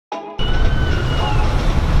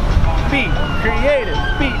beat, creative.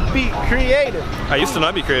 Beat, beat, creative. I used to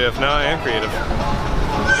not be creative, now I am creative.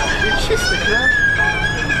 You're cheestic, man.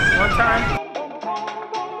 One time.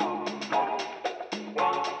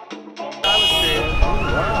 I was creative.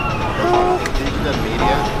 Wow. Digital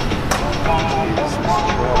media.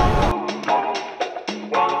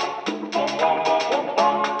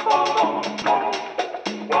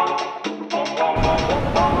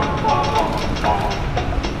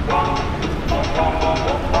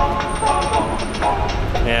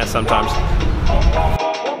 Yeah, sometimes.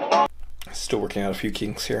 Still working out a few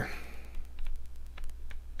kinks here.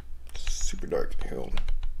 Super dark. Hold on.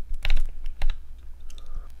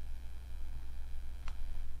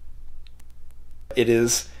 It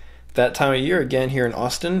is that time of year again here in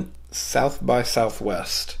Austin, South by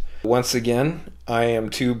Southwest. Once again, I am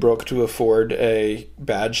too broke to afford a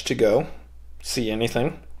badge to go see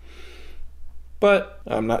anything. But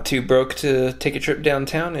I'm not too broke to take a trip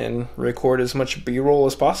downtown and record as much B-roll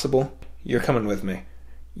as possible. You're coming with me.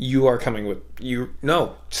 You are coming with you.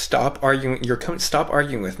 No, stop arguing. You're coming. Stop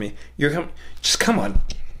arguing with me. You're coming. Just come on.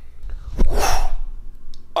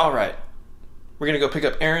 All right, we're gonna go pick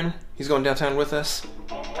up Aaron. He's going downtown with us.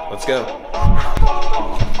 Let's go.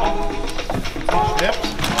 Steps.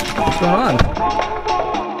 What's going on?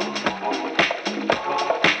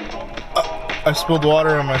 I spilled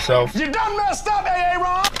water on myself. You done messed up,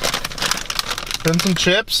 Aaron! Then some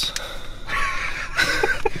chips.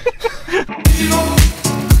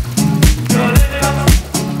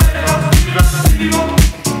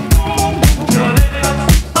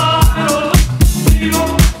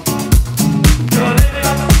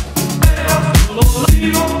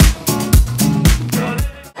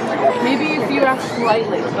 Maybe if you ask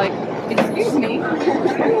politely, like, excuse me,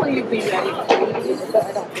 will you be ready? But I don't think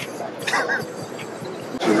so.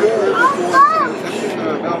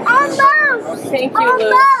 Thank you,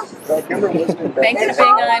 Lou. Thanks for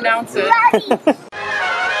being an announcer.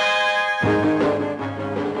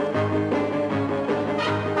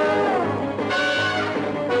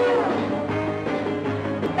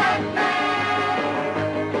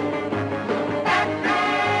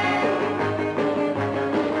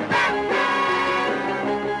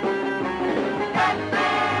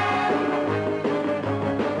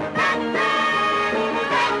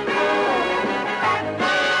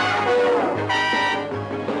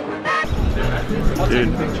 Dude,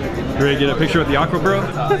 you ready to get a picture with the Aqua Bro?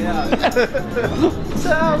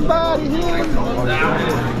 Somebody here.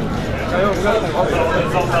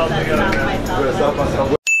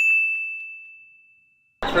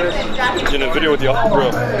 In a video with the Aqua Bro.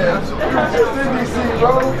 You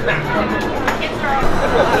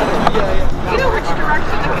know which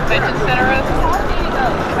direction the convention center is?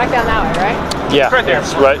 Back down that way, right? Yeah, right there.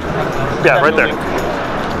 Right. Yeah, right there.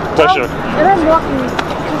 Pleasure. And I'm walking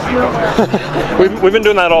just nowhere. We've been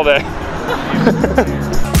doing that all day.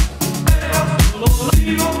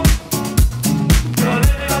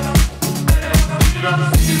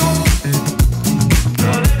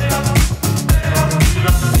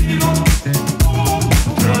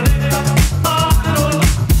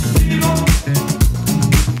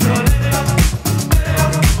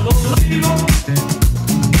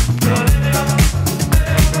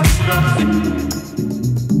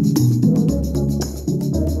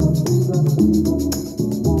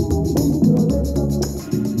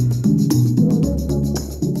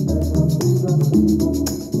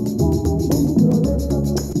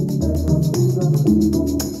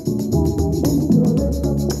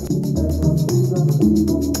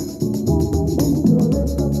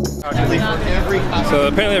 So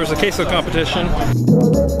apparently there was a queso competition. These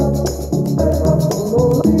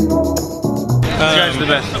guys are the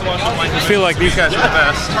best. I feel like these guys are the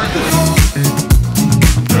best.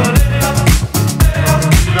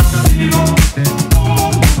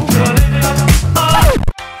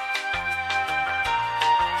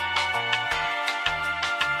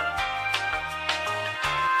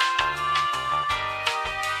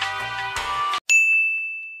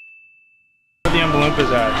 Where the Oompa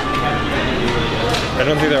Loompas at? I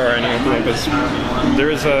don't think there are any Oompa Loompas. There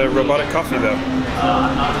is a robotic coffee though.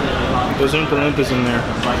 There's Oompa Loompas in there.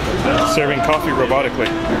 Serving coffee robotically.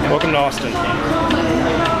 Welcome to Austin.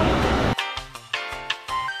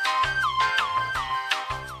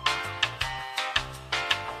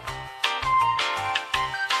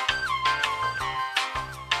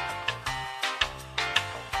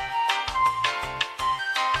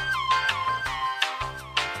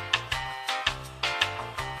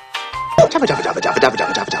 Jabba jabba jabba jabba jabba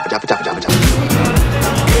jabba jabba jabba jabba jabba jabba.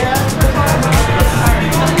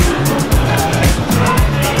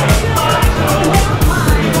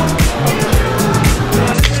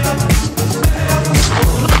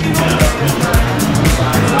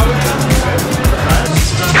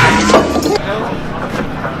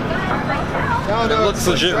 It's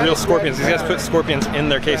legit real scorpions. These guys put scorpions in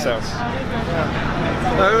their case house.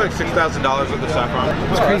 They're like $6,000 with the saffron.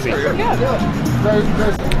 It's crazy.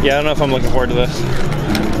 Yeah, I don't know if I'm looking forward to this.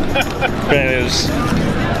 But anyways,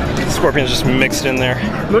 scorpions just mixed in there.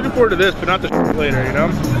 Looking forward to this, but not the later, you know?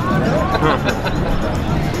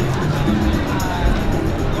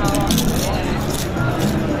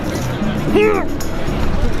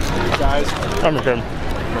 Guys. I'm okay.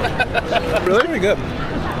 Really? Pretty good.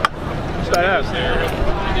 It's badass.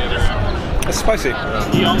 It's spicy.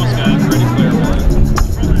 He almost got it pretty clear.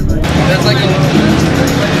 That's like a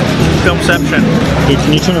Filmception. Dude,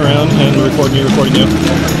 can you turn around and record me recording you?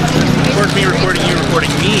 Record me recording you recording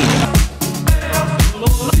me.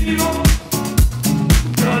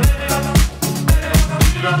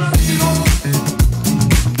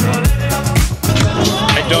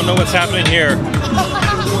 I don't know what's happening here.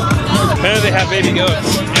 Apparently they have baby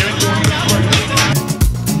goats.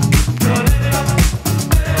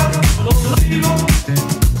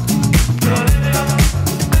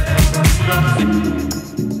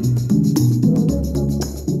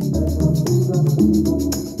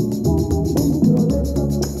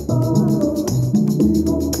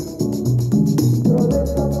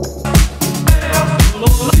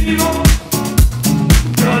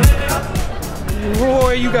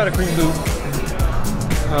 Roy, you got a cream boot.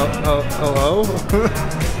 Hello?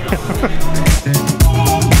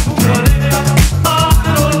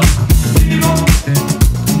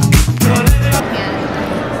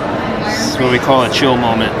 This is what we call a chill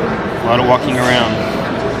moment. A lot of walking around,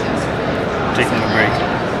 taking a break.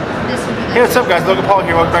 Hey, what's up guys? Logan Paul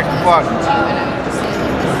here. Welcome back to the vlog.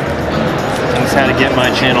 I just had to get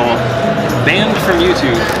my channel banned from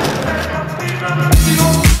YouTube.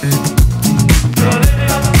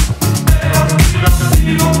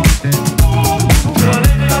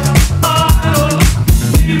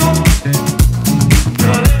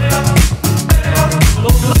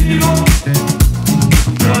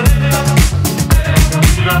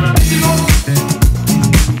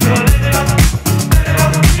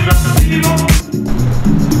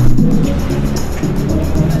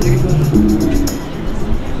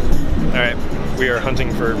 Alright, we are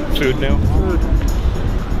hunting for food now.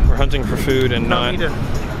 We're hunting for food and not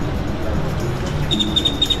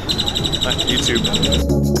YouTube.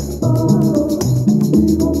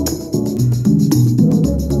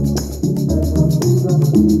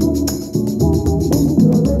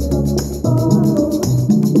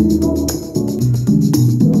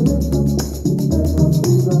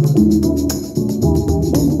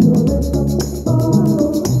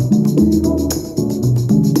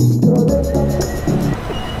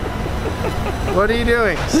 What are you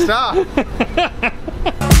doing? Stop!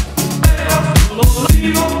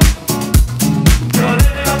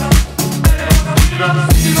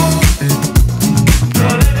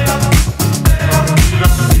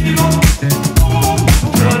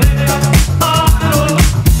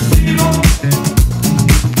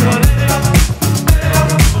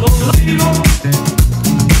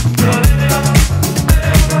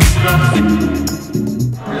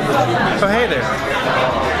 Oh, hey there.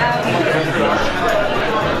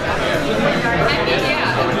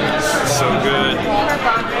 So good.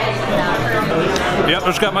 Yep, I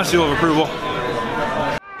just got my seal of approval.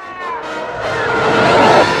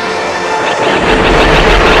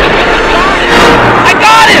 I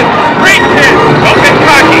got him! Great hit! Okay,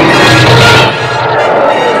 cocky!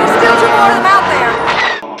 There's still 2 more of them out there.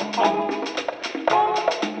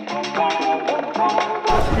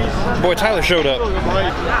 Boy, Tyler showed up.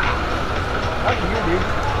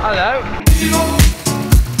 Hello.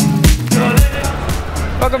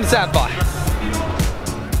 Welcome to South by.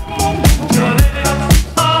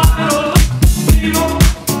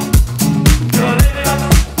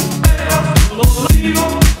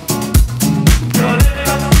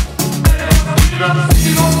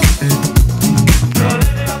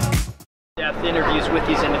 Depth interviews with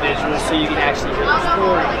these individuals so you can actually hear their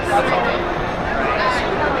stories. That's all.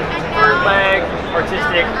 Third leg,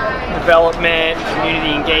 artistic development,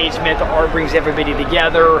 community engagement. The art brings everybody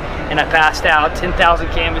together, and I passed out 10,000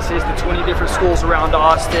 canvases to 20 different schools around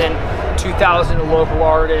Austin, 2,000 to local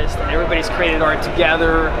artists, and everybody's created art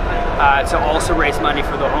together to also raise money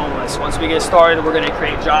for the homeless. Once we get started, we're going to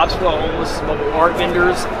create jobs for the homeless, local art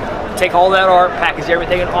vendors, take all that art, package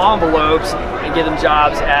everything in envelopes, and give them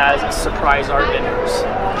jobs as surprise art vendors.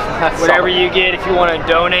 Whatever you get, if you want to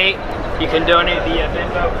donate, you can donate via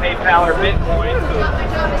Venmo, PayPal, or Bitcoin.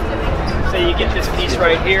 So you get this piece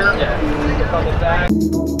right here on the back.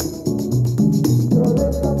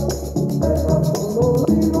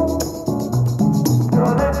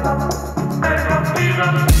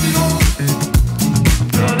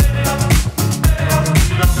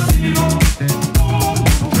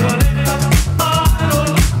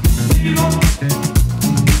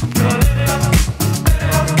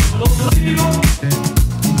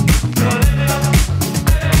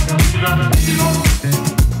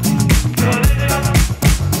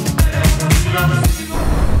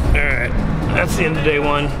 the end of day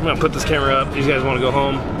one. I'm gonna put this camera up. These guys want to go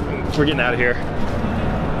home. We're getting out of here.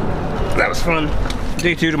 That was fun.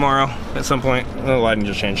 Day 2 tomorrow at some point. Oh, the lighting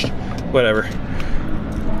just changed. Whatever.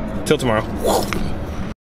 Till tomorrow.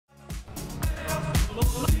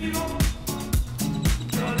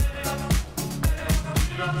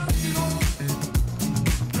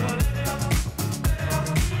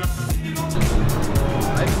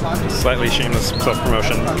 Slightly shameless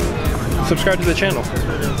self-promotion. Subscribe to the channel.